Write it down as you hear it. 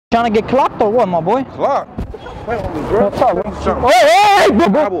Trying to get clocked or what, my boy? Clock? What's up, bro? Hey,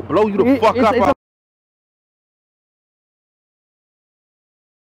 bro. I will blow you the fuck up.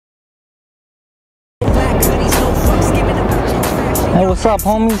 Hey, what's up,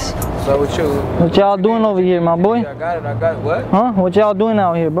 homies? What's up with you? What y'all doing over here, my boy? I got it. What? Huh? What y'all doing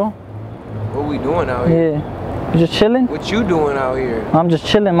out here, bro? What we doing out here? Yeah. You just chilling? What you doing out here? I'm just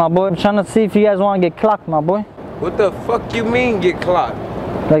chilling, my boy. I'm trying to see if you guys want to get clocked, my boy. What the fuck you mean get clocked?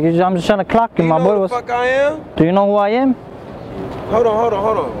 Like, I'm just trying to clock you, my boy. Do you know who the fuck I am? Do you know who I am? Hold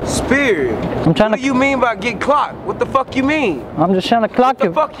on. Spirit. I'm trying what do you mean by get clocked? What the fuck you mean? I'm just trying to clock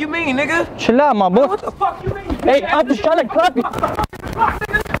you. What the fuck you mean, nigga? Chill out, my boy. What the fuck you mean? Hey, I'm just trying to clock you.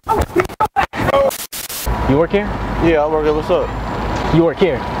 You work here? Yeah, I work here. What's up? You work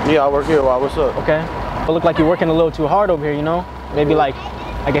here? Yeah, I work here. Why? What's up? Okay. It look like you're working a little too hard over here, you know? Maybe like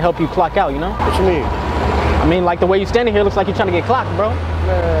I can help you clock out, you know? What you mean? I mean, like the way you standing here looks like you're trying to get clocked, bro.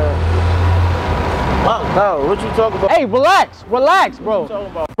 Man. No, what you talking about? Hey, relax, bro.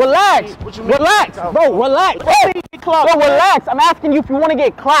 Relax, What you mean? relax, bro, relax. Hey, bro, relax. I'm asking you if you want to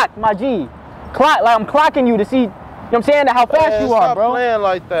get clocked, my G. Clock, like I'm clocking you to see, you know what I'm saying, how fast you are, bro. Stop playing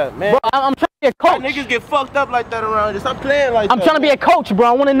like that, man. Bro, I'm trying to be a coach. Niggas get fucked up like that around here. Stop playing like that. I'm trying to be a coach, bro.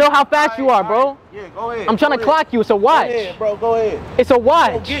 I want to know how fast you are, bro. Yeah, go ahead. I'm trying to clock you. It's a watch. Go ahead, bro. Go ahead. It's a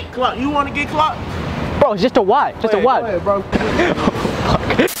watch. Go get clocked. You want to get clocked? Bro, it's just a watch. Just a watch. Go ahead, bro.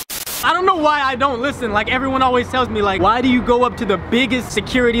 I don't know why I don't listen. Like everyone always tells me, like, why do you go up to the biggest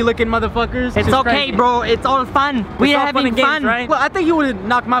security-looking motherfuckers? It's okay, bro. It's all fun. We are having fun. Right? Well, I think you would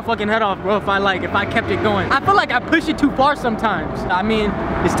knock my fucking head off, bro, if I kept it going. I feel like I push it too far sometimes. I mean,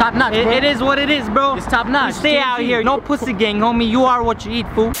 it's top notch, bro. It is what it is, bro. It's top notch. You stay out here. No pussy gang, homie. You are what you eat,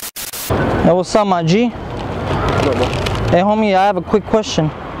 fool. Hey, what's up, my G? Hey, homie, I have a quick question.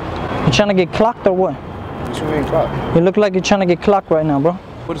 You trying to get clocked or what? What you mean clock? You look like you're trying to get clocked right now, bro.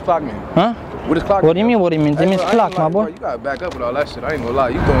 What does clock mean? Huh? What does clock What do you mean? What do you mean? It means clock, my boy. Bro, you gotta back up with all that shit. I ain't gonna lie.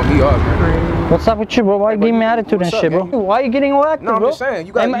 You throwing me off, man. What's up with you, bro? Why you giving me attitude and shit, bro? Why you getting all active, No, I'm bro? just saying.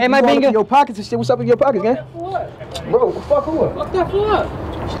 You got am I being in your pockets and shit. What's up in your pockets, man? Bro, fuck who up? Fuck that for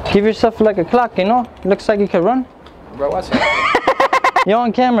what? Give yourself like a clock, you know? Looks like you can run. Bro, watch it. You're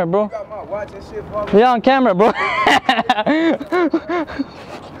on camera, bro. You got my watch and shit, bro. You're on camera, bro.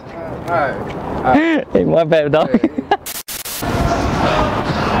 Alright. Hey, my bad, dog.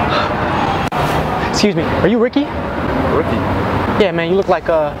 Excuse me, are you Ricky? Ricky? Yeah, man, you look like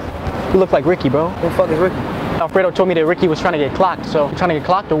Ricky, bro. Who the fuck is Ricky? Alfredo told me that Ricky was trying to get clocked, so you trying to get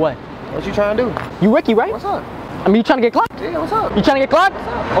clocked or what? What you trying to do? You Ricky, right? What's up? I mean, you trying to get clocked? Yeah, what's up? You trying to get clocked?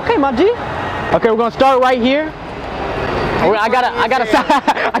 Okay, my G. Okay, we're gonna start right here. I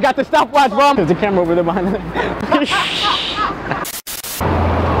got the stopwatch, bro. There's a camera over there behind it.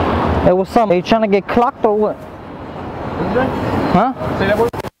 Hey, what's up? Are you trying to get clocked or what? Huh? Say that word.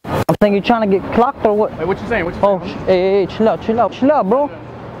 I'm saying you trying to get clocked or what? Wait, what you saying? What you saying? Oh, hey, chill out, bro.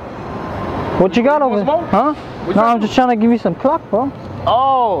 What you got over there? Huh? No, I'm just trying to give you some clock, bro.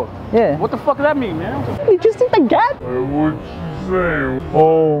 Oh. Yeah. What the fuck does that mean, man? You just see the gap? What you say?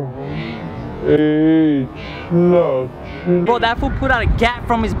 Oh, love. Bro, that fool put out a gap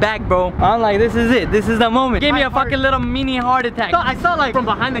from his back, bro. I'm like, this is it. This is the moment. Gave me a fucking little mini heart attack. I saw like from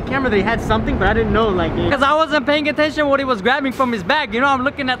behind the camera that he had something, but I didn't know like it. Because I wasn't paying attention what he was grabbing from his back. You know, I'm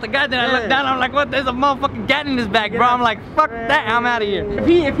looking at the guy, then I look down, I'm like, what? There's a motherfucking gat in his back, bro. I'm like, fuck that, I'm out of here.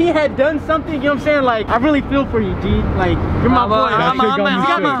 If he had done something, you know what I'm saying? Like, I really feel for you, G. Like, you're my boy. You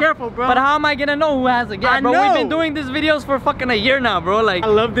gotta be careful, bro. But how am I gonna know who has a gap, bro? know. We've been doing these videos for fucking a year now, bro. Like, I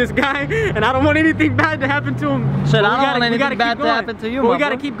love this guy, and I don't want anything bad to happen to him. Shit, I don't want anything bad to happen to you, but we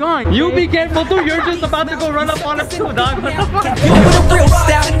gotta keep going. You be careful too. You're just about to go run up on him too, dog. What the fuck? You with a real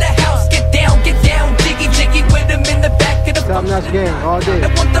style in the house, get down, jiggy, jiggy with them in the back of the Top notch game all day. I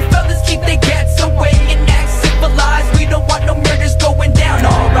want the fellas keep their gats away and act civilized. We don't want no murders going down,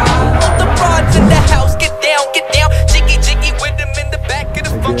 alright. Want the broads in the house, get down, jiggy, jiggy with them in the back of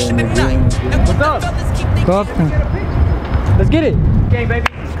the function tonight. What's up? Let's get it. Okay, baby.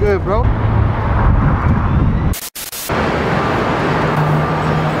 It's good, bro.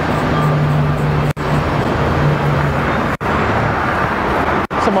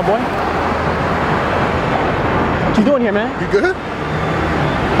 What's up, my boy? What you doing here, man? You good?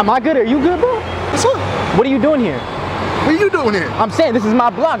 Am I good? Are you good, bro? What's up? What are you doing here? What are you doing here? I'm saying this is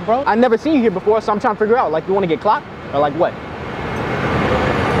my block, bro. I've never seen you here before, so I'm trying to figure out, like, you want to get clocked? Or like what?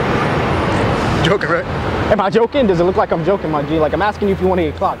 Joking, right? Am I joking? Does it look like I'm joking, my G? Like, I'm asking you if you want to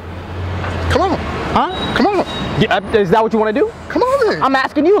get clocked. Come on. Huh? Come on. Yeah, is that what you want to do? Come on, then. I'm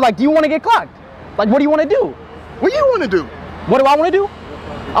asking you, like, do you want to get clocked? Like, what do you want to do? What do you want to do? What do I want to do?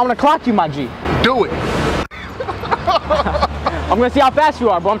 I want to clock you, my G. Do it. I'm gonna see how fast you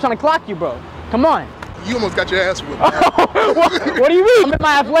are, bro. I'm trying to clock you, bro. Come on. You almost got your ass whipped. What do you mean? I'm in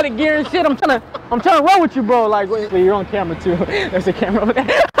my athletic gear and shit. I'm trying to run with you, bro. Like, you're on camera too. There's a camera over there.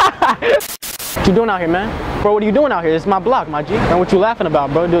 What you doing out here, man? Bro, what are you doing out here? It's my block, my G. And what you laughing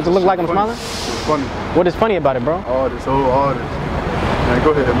about, bro? Does it look like I'm smiling? It's funny. What is funny about it, bro? All this. Man,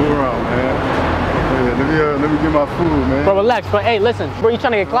 go ahead, move around, man. Let me get my food, man. Bro, relax, bro. Hey, listen. Bro, you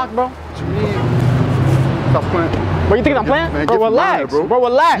trying to get clocked, bro? What you mean? Stop playing. Bro, you think I'm playing? Man, bro, relax. Bro,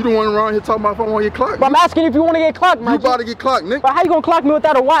 relax. You the one around here talking about if I want to get clocked. Bro, I'm asking you if you want to get clocked, man. You about to get clocked, Nick. Bro, how you gonna clock me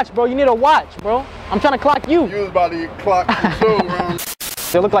without a watch, bro? You need a watch, bro. I'm trying to clock you. You was about to get clocked for sure around.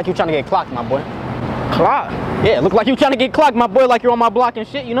 It look like you trying to get clocked, my boy. Clocked? Yeah, it look like you trying to get clocked, my boy, like you're on my block and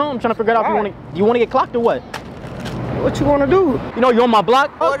shit, you know? I'm trying to figure out if you want to get clocked or what? What you want to do? You know you're on my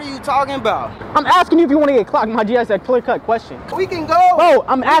block? What are you talking about? I'm asking you if you want to get clocked, my G. That's a clear-cut question. We can go. Bro,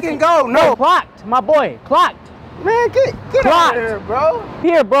 I'm asking. We can go. No. Clocked, my boy. Clocked. Man, get out of here, bro.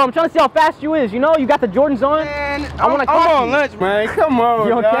 Here, bro. I'm trying to see how fast you is. You know, you got the Jordans on. Man, I'm on lunch, man. Come on,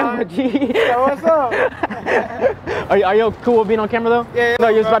 you're on camera, G. Yo, what's up? Are you cool with being on camera though? Yeah. No,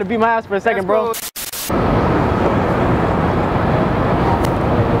 you're just about to beat my ass for a second, bro.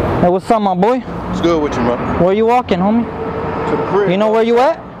 Hey, what's up, my boy? What's good with you, bro? Where you walking, homie? To the crib. You know where you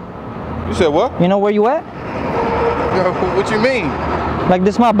at? You said what? You know where you at? Yo, what you mean? Like,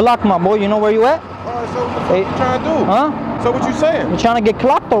 this my block, my boy. You know where you at? Alright, so what the fuck you trying to do? Huh? So what you saying? You trying to get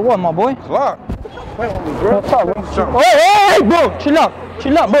clocked or what, my boy? Clock. What's up, bro? Hey, bro, chill out,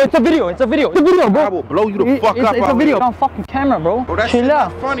 bro. It's a video, bro. I will blow you the fuck up. It's a video. It's on fucking camera, bro. Bro, that chill shit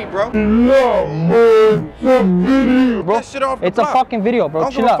out, not funny, bro. bro. That shit off the It's a block. fucking video, bro. I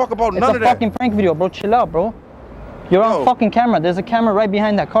don't Chill give a out. fuck about It's none a of that. fucking prank video, bro. Chill out, bro. You're on fucking camera. There's a camera right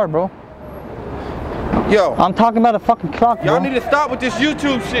behind that car, bro. Yo, I'm talking about a fucking clock, bro. y'all need to stop with this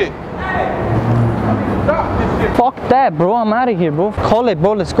YouTube shit. Stop this shit. Fuck that, bro. I'm out of here, bro. Call it,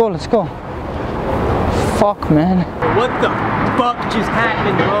 bro. Let's go. Fuck, man. What the fuck just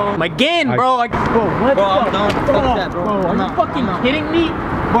happened, bro? Again, bro. What Bro, the I'm fuck? done. Fuck that, bro. Are I'm you out. fucking kidding me?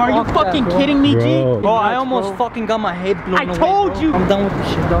 Bro, are you Fuck fucking that, bro. kidding me, G? Bro, I almost fucking got my head blown I away, told bro. you. I'm done with this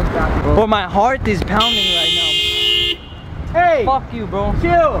shit. Bro, my heart is pounding right now. Hey, Fuck you, bro.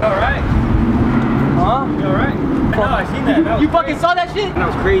 chill. Alright. Huh? You alright? No, I seen that. You fucking saw that shit? That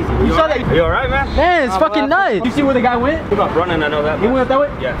was crazy. You saw that? Are you alright, man? Man, it's fucking nuts. You see where the guy went? You got running, I know that. He went that way?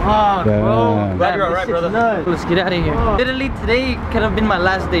 Yeah. Fuck, bro. Glad you're alright, This shit's brother. nuts. Let's get out of here. Literally, today could have been my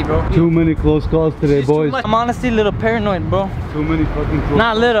last day, bro. Too many close calls today, It's too boys. much. I'm honestly a little paranoid, bro. Too many fucking close.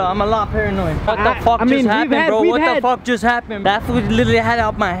 Not little, I'm a lot paranoid. What the fuck I mean, just happened, bro? we've What had- the fuck just happened? That food literally had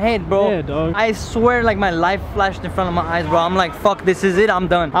out my head, bro. Yeah, dog. I swear, like, my life flashed in front of my eyes, bro. I'm like, fuck, this is it, I'm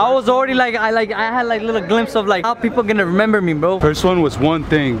done. I was already like, I had like little glimpse of like how people gonna remember me, bro. First one was one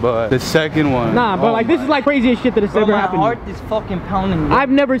thing, but the second one. Nah, bro, like, this is like craziest shit that has Bro, ever my happened. heart is fucking pounding, bro. I've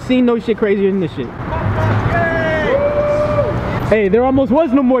never seen no shit crazier than this shit. Hey, there almost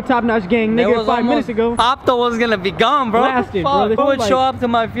was no more Top Notch Gang, There nigga, was 5 minutes almost- ago. Opto was gonna be gone, bro. Blasted, bro. Fuck, They who would like- show up to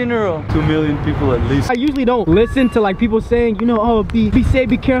my funeral? 2 million people at least. I usually don't listen to like people saying, you know, oh, be safe,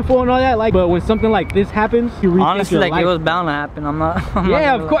 be careful and all that. Like, but when something like this happens, you rethink Honestly, your like, life. it was bound to happen. I'm not. I'm not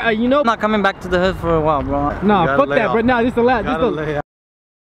Yeah, gonna of course. You know, I'm not coming back to the hood for a while, bro. nah, gotta fuck lay that. off. But nah, this the last. This Gotta the, lay